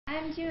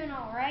I'm doing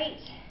all right.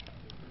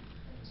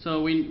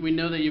 So we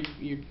know that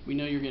we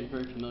know you're getting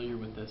very familiar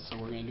with this, so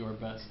we're going to do our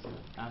best to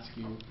ask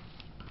you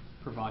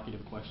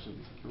provocative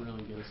questions to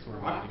really get us to where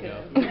we want to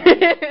go.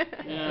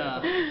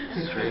 Yeah.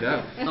 Straight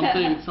up.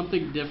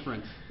 Something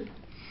different.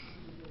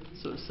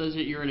 So it says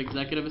that you're an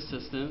executive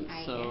assistant,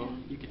 so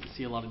you get to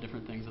see a lot of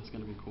different things. That's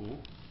going to be cool.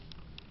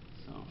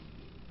 So.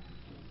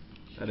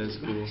 That is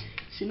cool.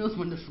 She knows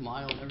when to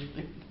smile and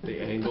everything.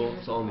 The angle,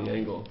 it's all in the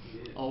angle.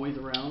 Always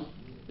around?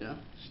 Yeah.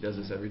 She does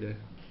this every day.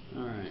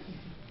 Alright.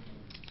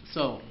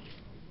 So,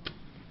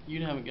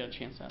 you haven't got a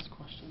chance to ask a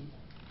question.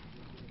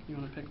 You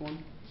want to pick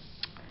one?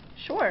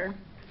 Sure.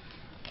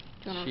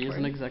 She is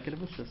an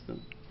executive assistant.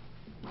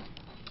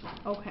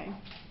 Okay.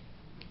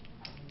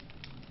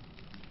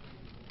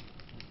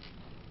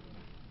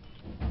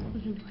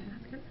 Do I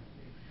ask her?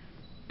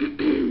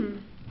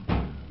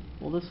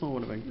 Well, this one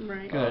would have been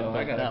Right. good. Oh, but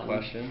I got that a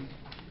question.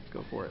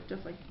 Go for it.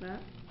 Just like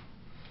that.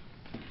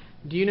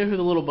 Do you know who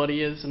the little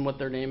buddy is and what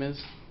their name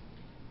is?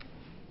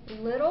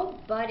 Little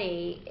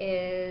Buddy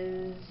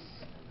is,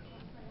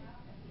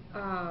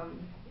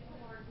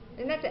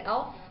 isn't that the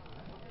elf?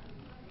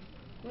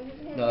 What is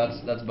his No,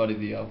 name? that's Buddy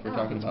the Elf. We're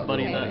talking about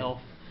Buddy Little the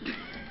elf.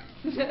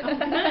 Good.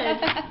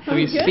 Have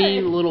you Good.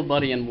 seen Little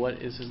Buddy and what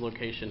is his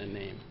location and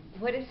name?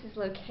 What is his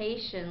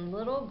location?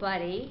 Little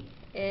Buddy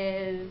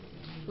is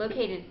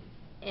located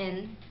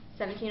in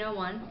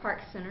 1701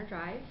 Park Center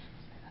Drive.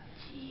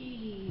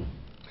 Gee.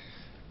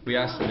 We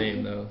asked the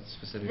name though,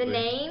 specifically. The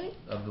name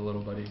of the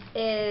little buddy.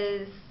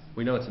 is.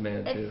 We know it's a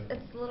man too.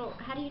 It's little.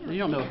 How do you know? You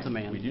don't know it's a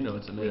man. We do know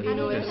it's a man. We do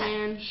know it's a because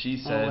man. She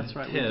Oh, said that's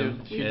right, we him,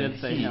 do. She and did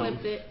say he. him.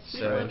 Flipped it. So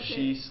Flipped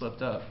she it.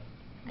 slipped up.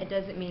 It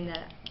doesn't mean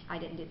that I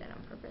didn't do that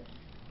on purpose.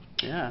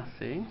 Yeah,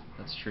 see?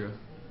 That's true.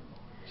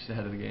 She's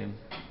ahead of the game.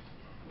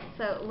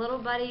 So Little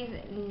Buddy's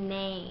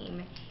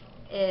name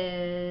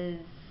is.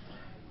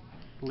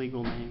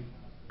 Legal name.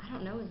 I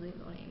don't know his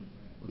legal name.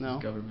 What's No.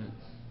 his government?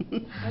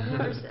 I've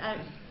never.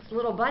 It's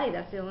Little Buddy.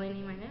 That's the only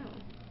name I know.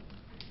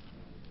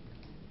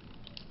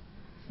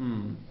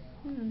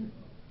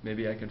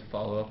 Maybe I could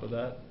follow up with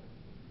that.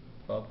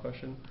 Follow-up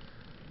question.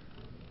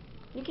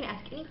 You can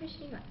ask any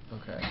question you want.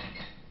 Okay.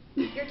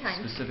 Your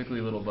time.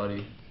 Specifically, little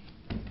buddy.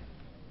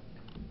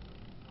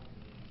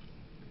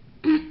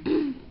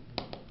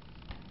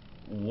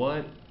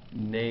 What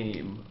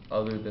name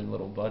other than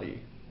Little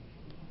Buddy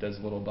is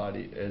Little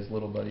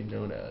Buddy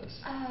known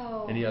as?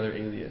 Oh. Any other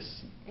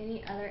alias?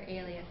 Any other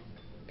alias?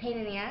 Pain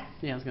in the ass?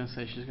 Yeah, I was going to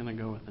say she's going to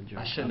go with a joke.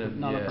 I shouldn't have.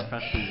 Not yeah. a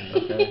professional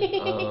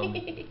name.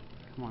 Okay.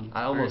 Come on.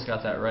 I almost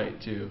got that right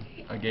too.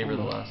 I gave her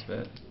the Almost. last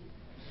bit.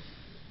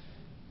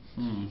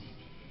 So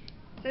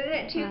isn't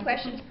it 2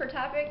 questions per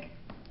topic?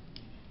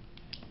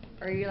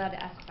 Or are you allowed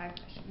to ask 5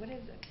 questions? What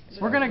is it? So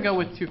we're going to go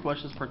with 2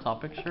 questions per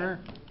topic, sure.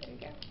 There you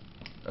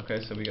go. Okay,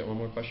 so we got one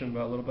more question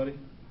about Little Buddy.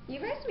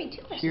 You've asked me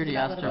 2 questions. She already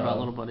asked her Buddy. about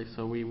Little Buddy,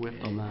 so we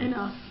whiffed on that.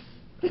 Enough.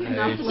 Hey,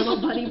 Enough, Little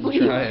Buddy, I'm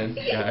please. trying,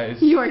 guys.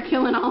 You are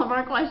killing all of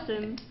our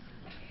questions.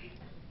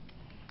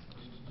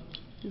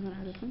 You want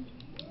to have this one?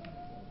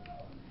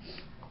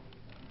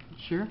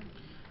 Sure.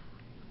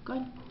 Go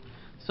ahead.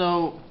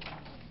 So,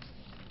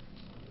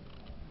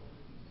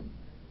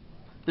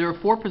 there are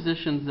 4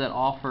 positions that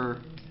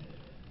offer,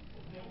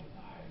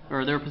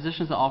 or there are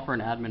positions that offer an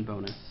admin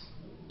bonus.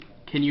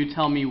 Can you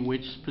tell me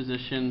which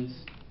positions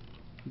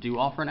do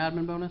offer an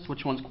admin bonus?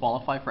 Which ones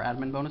qualify for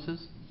admin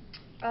bonuses?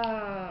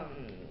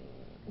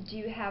 Do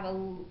you have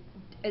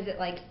is it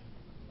like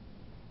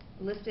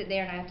listed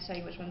there and I have to tell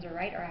you which ones are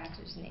right, or I have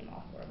to just name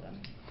all 4 of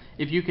them?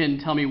 If you can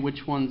tell me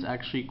which ones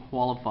actually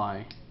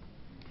qualify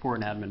for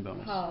an admin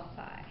bonus.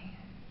 Qualify.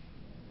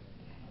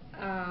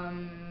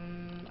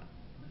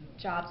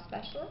 Job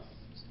specialist,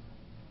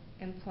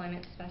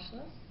 employment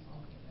specialist,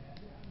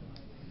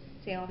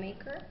 sale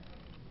maker,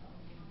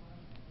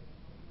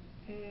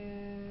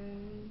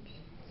 and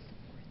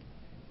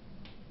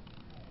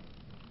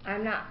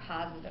I'm not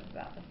positive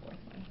about the 4th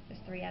one. Is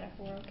 3 out of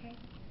 4 okay?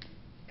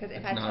 Because if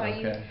It's I not tell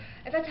you,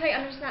 okay.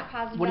 I'm just not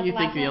positive. What do about you the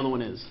think last the other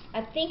one. one is?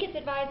 I think it's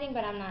advising,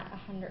 but I'm not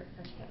 100%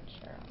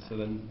 sure on that. So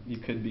then you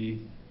could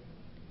be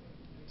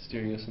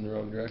steering us in the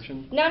wrong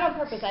direction. Not on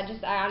purpose. I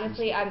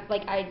honestly, I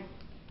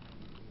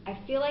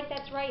feel like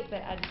that's right,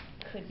 but I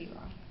could be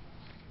wrong.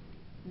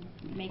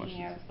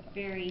 Making a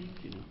very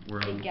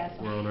big guess.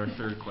 We're on our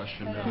 3rd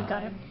question But, now. You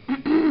got it.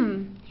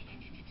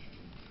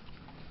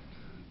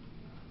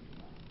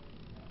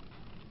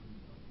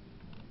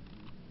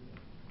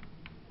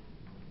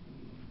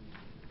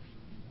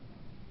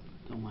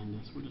 Don't mind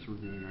us. We're just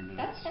reviewing our notes.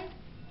 That's fine.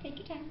 Take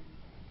your time.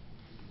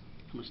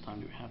 How much time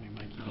do we have,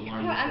 Mikey?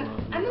 Alarm is going off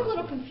in I'm the a little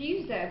last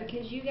confused though,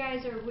 because you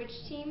guys are which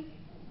team?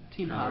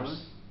 Team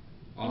Powers.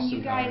 And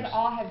you guys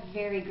all have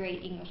very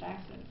great English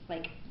accents,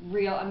 like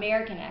real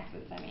American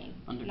accents, I mean,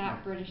 Undercover.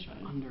 not British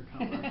ones.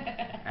 Undercover.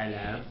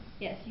 Hello.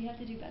 Yes, you have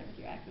to do better with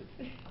your accents.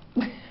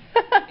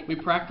 We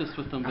practiced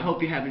with them. I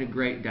hope you're having a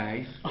great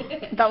day.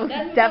 That was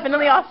Doesn't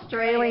definitely sound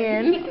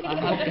Australian. I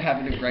hope you're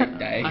having a great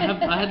day.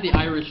 I had the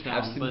Irish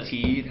down, Have some but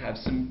tea, have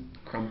some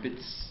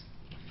crumpets.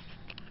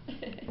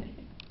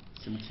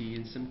 Some tea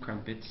and some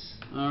crumpets.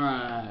 all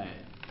right.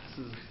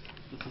 This is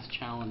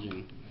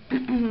challenging. You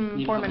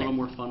need to 4 have a little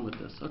minutes. more fun with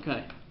this.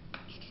 Okay.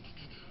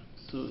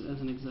 So as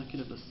an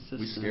executive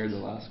assistant. We scared the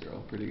last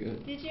girl pretty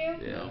good. Did you?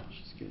 Yeah. No,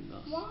 she scared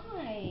us.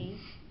 Why?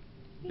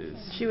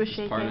 It's, She was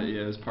it's part of, shaking.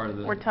 yeah, it's part of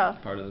the We're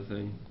tough. part of the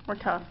thing. We're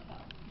tough.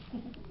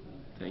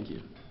 Thank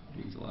you.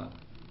 Means a lot.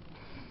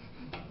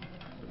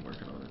 Been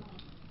working on it.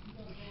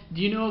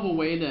 Do you know of a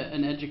way that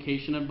an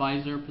education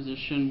advisor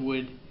position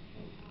would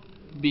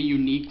be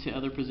unique to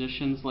other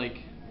positions? Like,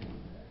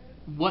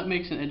 what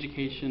makes an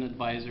education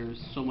advisor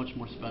so much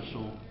more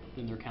special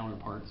than their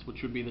counterparts,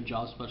 which would be the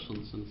job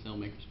specialists and the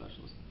SaleMaker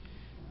specialists?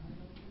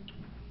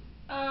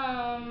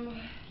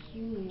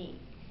 Unique.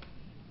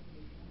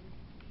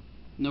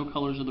 No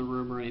colors of the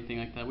room or anything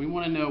like that. We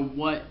want to know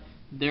what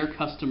their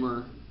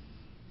customer,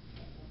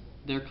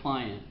 their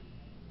client,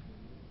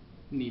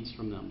 needs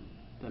from them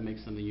that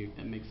makes them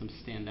that makes them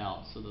stand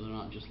out, so that they're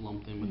not just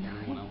lumped in with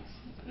everyone else.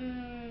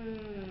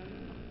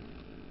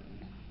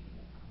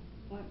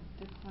 What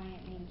the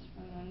client needs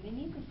from them. They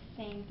need the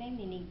same thing.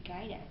 They need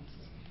guidance.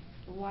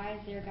 Why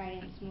is their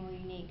guidance more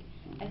unique?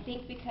 I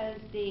think because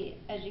the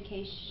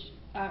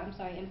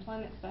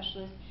employment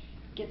specialist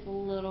gets a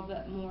little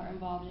bit more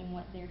involved in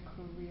what their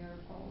career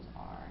goals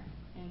are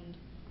and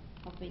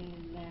helping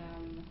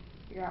them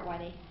figure out why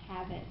they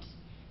haven't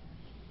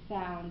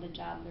found the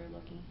job they're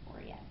looking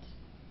for yet.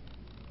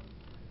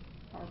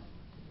 Or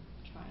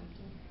trying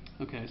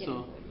to Okay, get so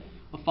employed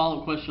with. a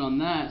follow-up question on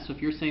that. So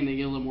if you're saying they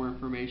get a little more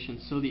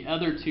information, so the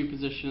other two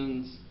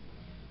positions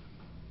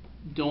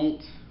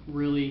don't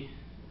really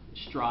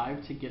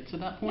strive to get to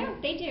that point?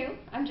 No, they do.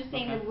 I'm just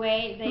saying Okay. the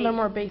way they. The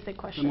more basic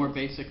questions. The more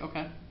basic,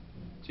 okay.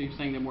 So you're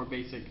saying they're more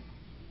basic,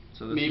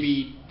 So this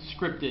maybe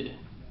scripted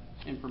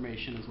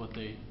information is what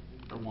they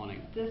are wanting.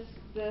 This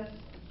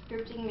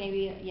scripting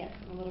maybe, yes,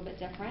 a little bit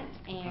different,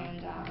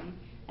 and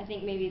I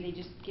think maybe they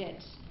just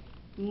get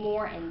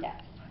more in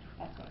depth.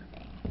 That's what I'm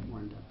saying. More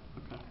in depth,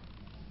 okay.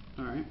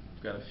 All right.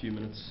 We've got a few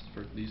minutes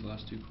for these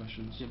last two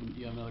questions. Do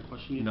you have another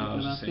question you're No, I thinking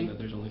was of just saying asking? that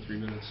there's only 3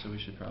 minutes, so we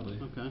should probably.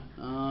 Okay.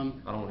 I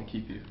don't want to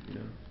keep you. You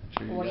know.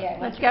 Sure you Well, got- yeah,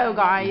 Let's go,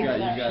 guys. You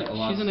got a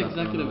lot She's of an stuff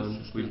going executive on.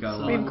 assistant. We've got a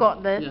so- lot. We've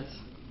got this. Yes.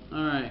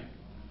 All right.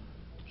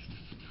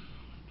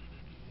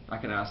 I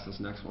can ask this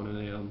next one in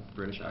a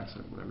British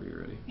accent whenever you're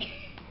ready.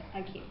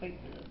 I can't wait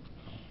for this.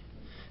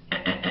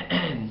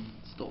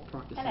 Still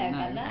practicing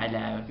Hello, now.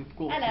 Hello. Of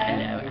course.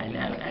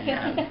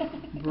 Hello.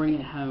 Bring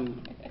it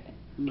home.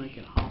 Make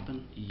it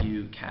happen.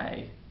 UK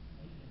I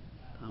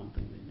don't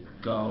think they do.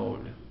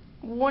 gold.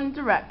 One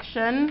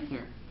Direction.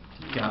 Here.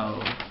 Go. All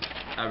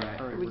right. All right,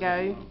 Here we we're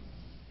go. good.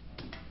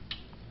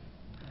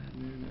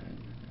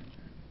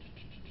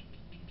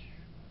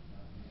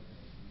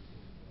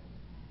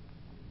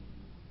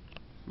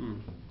 Hmm.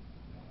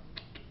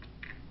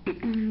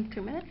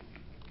 2 minutes.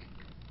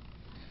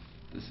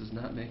 This is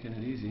not making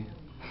it easy.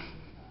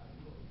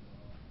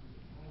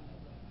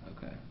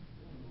 Okay.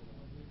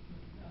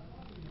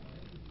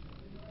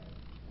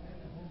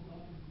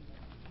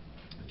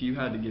 If you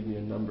had to give me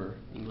a number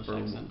English for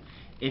accent.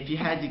 If you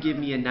had to give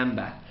me a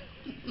number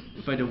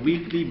for the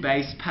weekly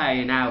base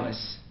pay in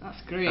hours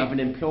That's great. of an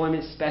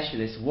employment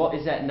specialist, what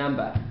is that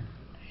number?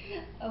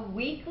 A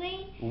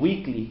weekly?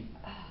 Weekly.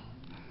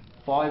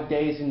 5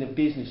 days in the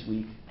business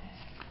week.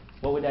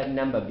 What would that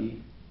number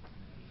be?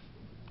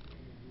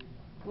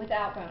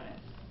 Without bonus.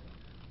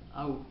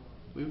 Oh,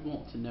 we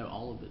want to know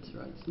all of its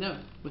rights. No,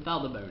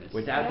 without the bonus.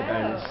 Without the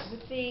bonus.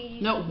 But see,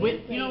 you No, said with-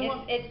 weekly. you know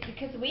what? It's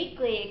because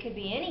weekly it could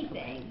be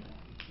anything.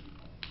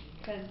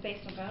 Because it's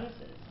based on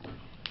bonuses. So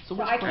So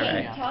which I question are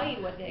you can't tell asking?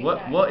 you what the What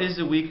exact. What is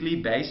the weekly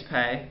base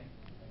pay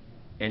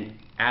in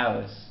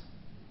hours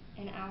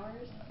In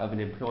hours? of an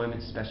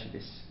employment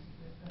specialist?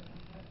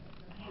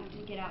 I have to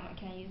get out my.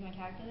 Can I use my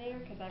calculator?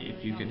 Because I really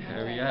If you don't could know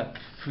hurry it. up,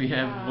 we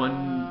have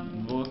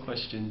one more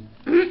question.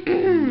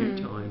 Your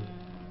time.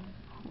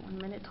 1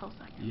 minute, 12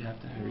 seconds. You have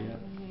to hurry up.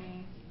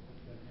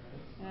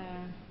 Uh,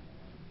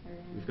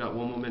 We've got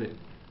 1 more minute.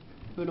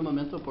 Put a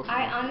memento, por favor.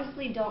 I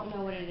honestly don't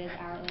know what it is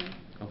hourly.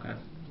 Okay.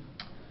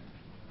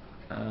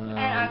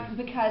 And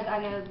because I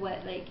know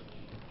what, like,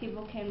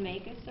 people can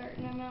make a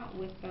certain amount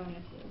with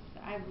bonuses.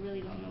 I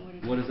really don't know what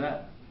it is. What is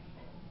that?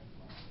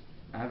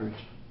 Average.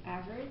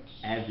 Average?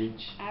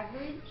 Average.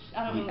 Average?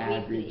 I don't The know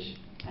average. weekly.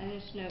 I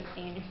just know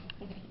annually.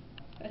 What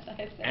did I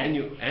say?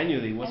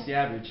 Annually, what's the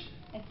average?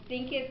 I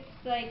think it's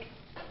like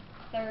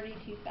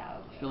 32,000.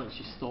 I feel like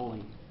she's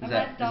stalling. I'm Is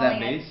not that stalling,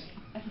 base?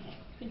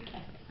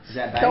 Okay. Is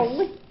that base?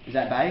 Solely. Is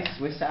that base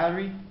with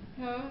salary?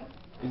 Huh?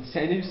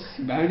 Incentives?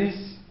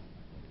 Bonus?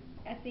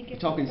 I think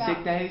it's Talking about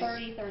sick days?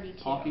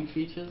 32. Talking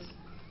features?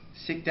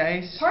 Sick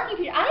days? Parking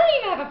feature. I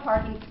don't even have a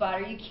parking spot.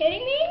 Are you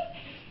kidding me?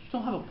 You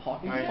don't have a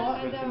parking Alright, spot?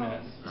 I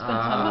don't.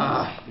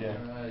 Ah. Yeah.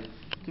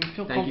 Do you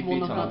feel Thank you comfortable for your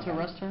enough not time. to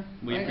arrest her?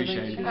 We Right? appreciate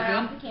Everything's it. Am I good?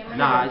 off the camera?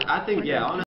 Nah, I think, yeah, honestly.